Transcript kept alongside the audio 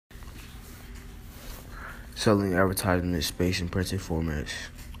Selling advertisement space in printed formats.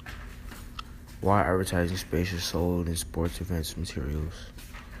 Why advertising space is sold in sports events materials?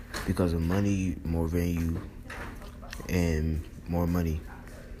 Because of money, more venue, and more money.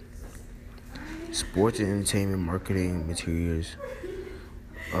 Sports and entertainment marketing materials,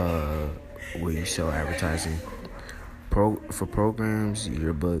 where you sell advertising. For programs,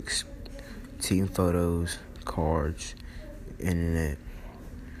 yearbooks, team photos, cards, internet,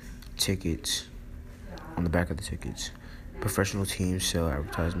 tickets, on the back of the tickets. Professional teams sell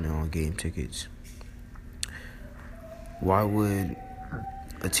advertisement on game tickets. Why would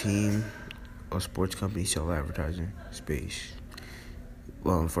a team or sports company sell advertising space?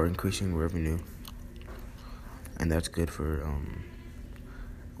 Well, for increasing revenue. And that's good for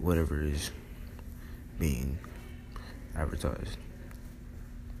whatever is being advertised.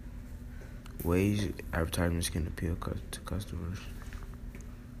 Ways advertisements can appeal to customers.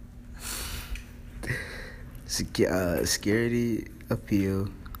 Security appeal.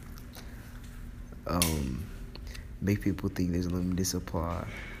 Make people think there's limited supply.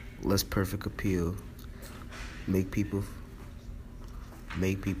 Less perfect appeal. Make people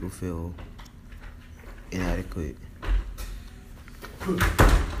feel inadequate.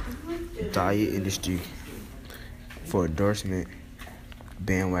 Diet industry. For endorsement,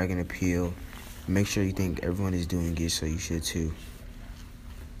 bandwagon appeal. Make sure you think everyone is doing it, so you should too.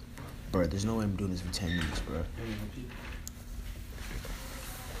 Bro, there's no way I'm doing this in 10 minutes, bro.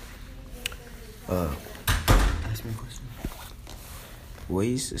 Ask me a question.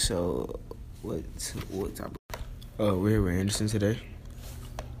 Ways, so, what type of... we're here with Anderson today.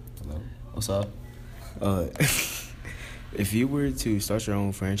 Hello. What's up? If you were to start your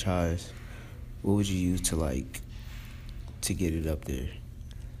own franchise, what would you use to get it up there?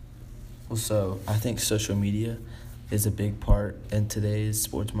 Well, so I think social media is a big part in today's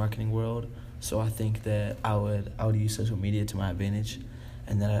sports marketing world. So I think that I would use social media to my advantage,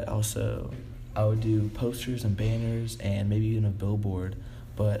 and then I would do posters and banners and maybe even a billboard.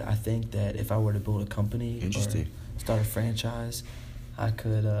 But I think that if I were to build a company or start a franchise, I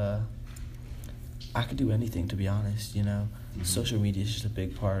could do anything, to be honest. You know, Social media is just a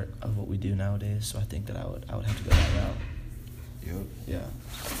big part of what we do nowadays. So I think that I would have to go that route. Yep. Yeah.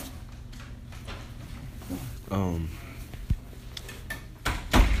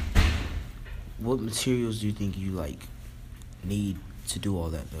 What materials do you think you need to do all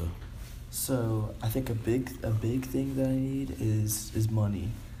that though? So I think a big thing that I need is money,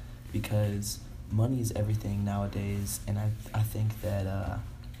 because money is everything nowadays, and I think that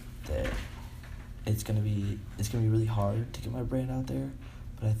it's gonna be really hard to get my brand out there.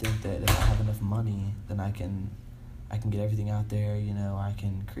 But I think that if I have enough money, then I can get everything out there. You know, I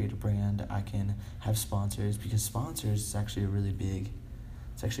can create a brand. I can have sponsors, because sponsors is actually a really big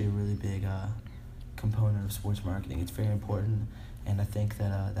component of sports marketing. It's very important, and I think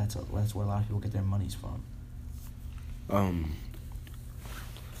that that's where a lot of people get their monies from.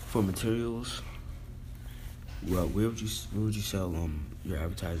 For materials, well, where would you sell your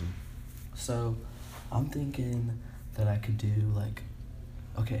advertising? So, I'm thinking that I could do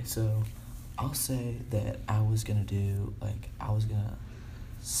so I'll say that I was gonna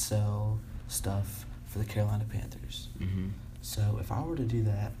sell stuff for the Carolina Panthers. Mm-hmm. So if I were to do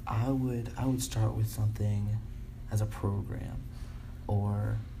that, I would start with something as a program,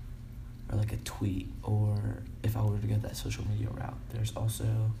 or like a tweet, or if I were to go that social media route. There's also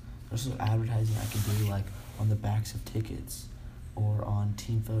advertising I can do on the backs of tickets or on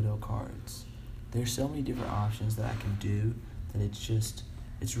team photo cards. There's so many different options that I can do that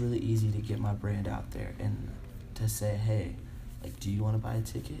it's really easy to get my brand out there and to say, hey, do you want to buy a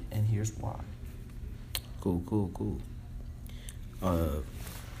ticket? And here's why. Cool.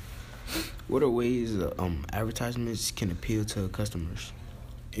 What are ways advertisements can appeal to customers,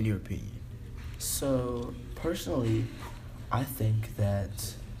 in your opinion? So, personally, I think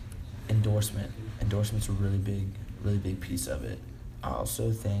that endorsement's a really big piece of it. I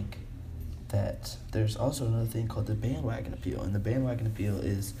also think that there's also another thing called the bandwagon appeal, and the bandwagon appeal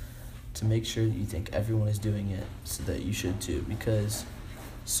is to make sure that you think everyone is doing it, so that you should too. Because,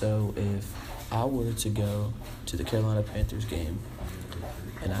 so if I were to go to the Carolina Panthers game,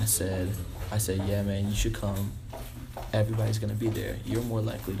 and I said, yeah, man, you should come, everybody's going to be there. You're more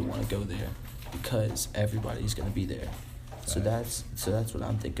likely to want to go there because everybody's going to be there. So that's what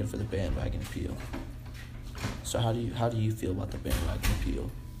I'm thinking for the bandwagon appeal. So how do you feel about the bandwagon appeal?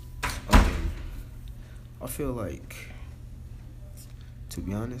 I feel to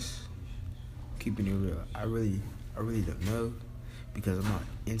be honest, keeping it real, I really don't know, because I'm not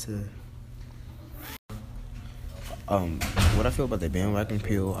into what I feel about the bandwagon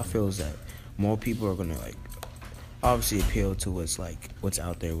appeal. I feel is that more people are gonna obviously appeal to what's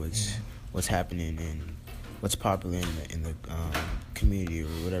out there, what's happening, and what's popular in the community or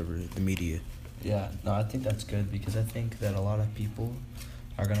whatever, the media. Yeah, no, I think that's good because I think that a lot of people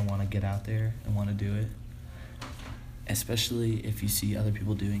are going to want to get out there and want to do it, especially if you see other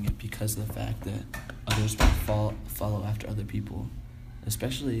people doing it because of the fact that others will follow after other people.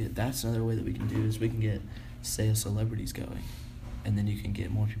 Especially, that's another way that we can do is we can get sales celebrities going, and then you can get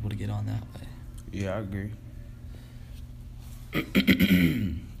more people to get on that way. Yeah, I agree.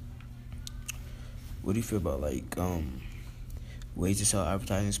 What do you feel about ways to sell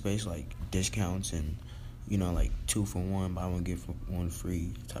advertising space, like discounts and 2 for 1, buy one get one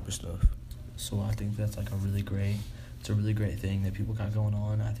free type of stuff? So I think that's a really great thing that people got going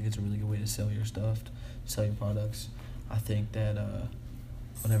on. I think it's a really good way to sell your stuff, sell your products. I think that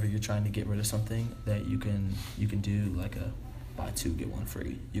whenever you're trying to get rid of something, that you can do like a buy 2 get 1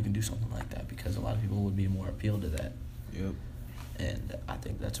 free. You can do something like that because a lot of people would be more appealed to that. Yep. And I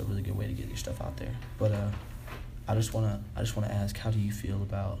think that's a really good way to get your stuff out there. But I just wanna ask, how do you feel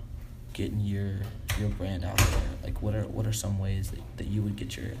about getting your brand out there? Like, what are some ways that you would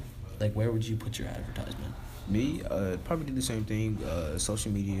get where would you put your advertisement? Me, probably do the same thing.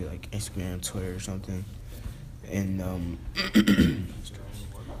 Social media like Instagram, Twitter, or something. And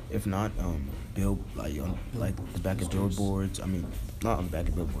if not, build on the back of billboards. I mean, not on the back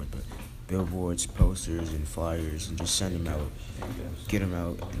of billboards, but billboards, posters, and flyers, and just send them out. Get them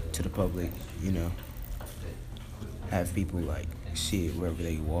out to the public. Have people see it wherever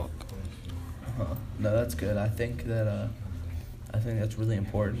they walk. No, that's good. I think that's really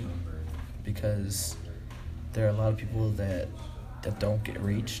important because there are a lot of people that don't get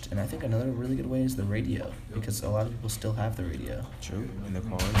reached, and I think another really good way is the radio because a lot of people still have the radio. True, in the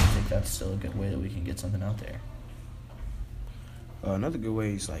cars. I think that's still a good way that we can get something out there. Another good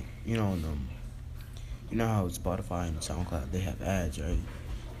way is how Spotify and SoundCloud, they have ads, right?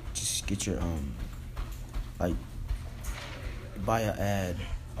 Just get your buy an ad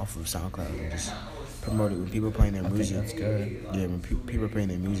off of SoundCloud and just promote it when people are playing their music. I think that's good. Yeah, when people are playing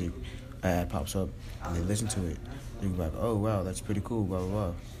their music, an ad pops up and they listen to it. They're like, oh wow, that's pretty cool, blah blah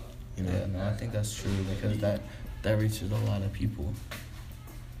blah. Yeah, no, I think that's true because that reaches a lot of people.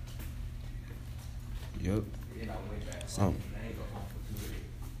 Yep.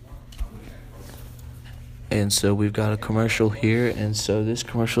 And so we've got a commercial here, and so this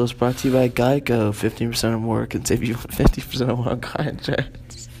commercial is brought to you by Geico. 15% or more can save you 50% or more on car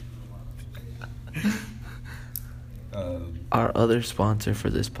insurance. Our other sponsor for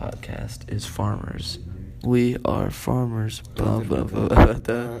this podcast is Farmers. We are Farmers. Blah, blah, blah,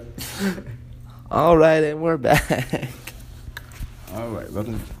 blah. All right, and we're back. All right,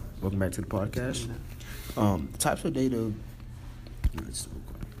 welcome back to the podcast. Types of data.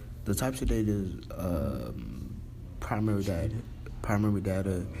 The types of data is primary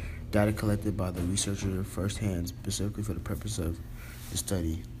data collected by the researcher firsthand, specifically for the purpose of the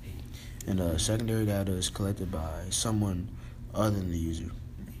study. And secondary data is collected by someone other than the user.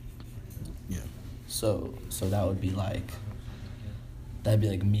 Yeah. So that would be that'd be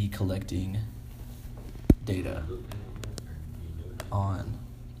like me collecting data on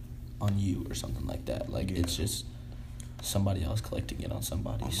you or something like that. It's just somebody else collecting it on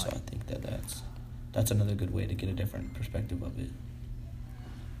somebody. So I think that's another good way to get a different perspective of it.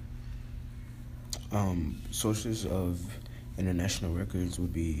 Sources of international records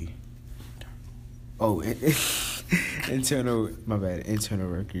would be internal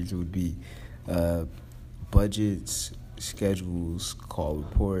records would be budgets, schedules, call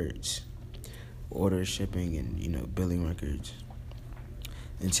reports, order shipping, and billing records,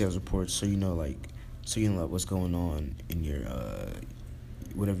 and sales reports. So what's going on in your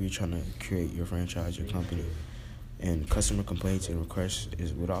whatever you're trying to create, your franchise, your company. And customer complaints and requests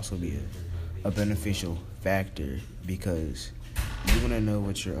would also be a beneficial factor because you want to know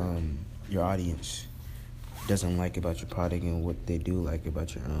what your audience doesn't like about your product and what they do like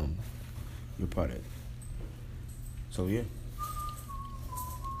about your product. So yeah.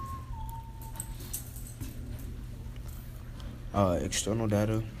 External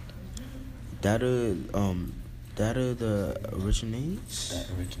data that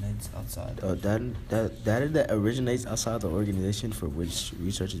originates outside. Data that originates outside the organization for which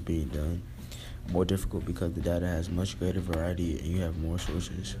research is being done. More difficult because the data has much greater variety and you have more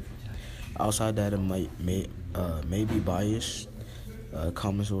sources. Outside data may be biased.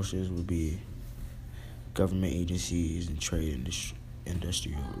 Common sources would be government agencies and trade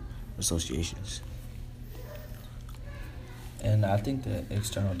industrial associations. And I think that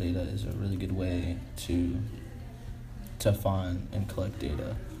external data is a really good way to find and collect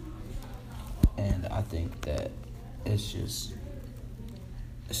data. And I think that it's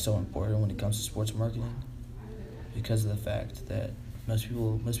so important when it comes to sports marketing because of the fact that most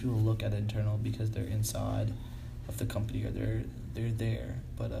people look at internal because they're inside of the company or they're there.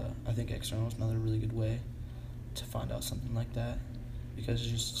 But I think external is another really good way to find out something like that because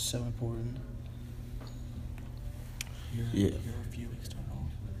it's just so important. Yeah. Here are a few external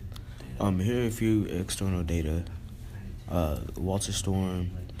data. Here are a few external data. Walter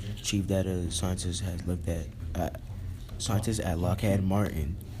Storm, chief data scientist, has looked at scientists at Lockheed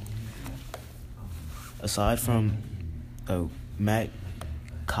Martin. Aside from Matt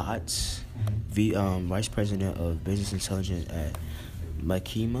Kotz, vice president of business intelligence at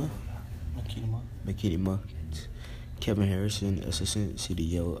Makima, Kevin Harrison, assistant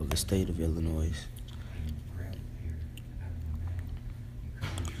CDO of the state of Illinois.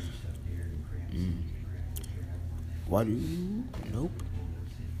 Nope.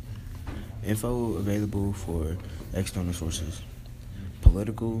 Info available for external sources: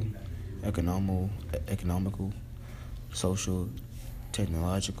 political, economical, social,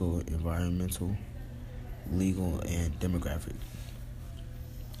 technological, environmental, legal, and demographic.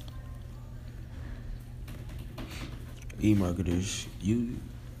 E-marketers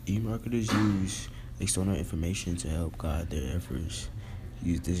use external information to help guide their efforts.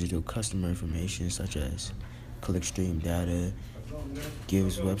 Use digital customer information such as clickstream data,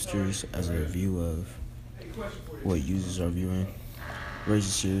 gives Webster's as a view of what users are viewing,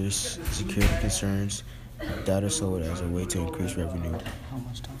 raises serious security concerns, data sold as a way to increase revenue. How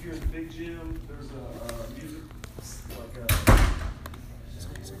much time? If you're in the big gym, there's a music, like a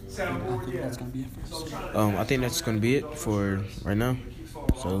soundboard, yeah. That's gonna be it for us. So I'm trying to I think that's going to be it for right now.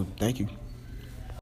 So, thank you.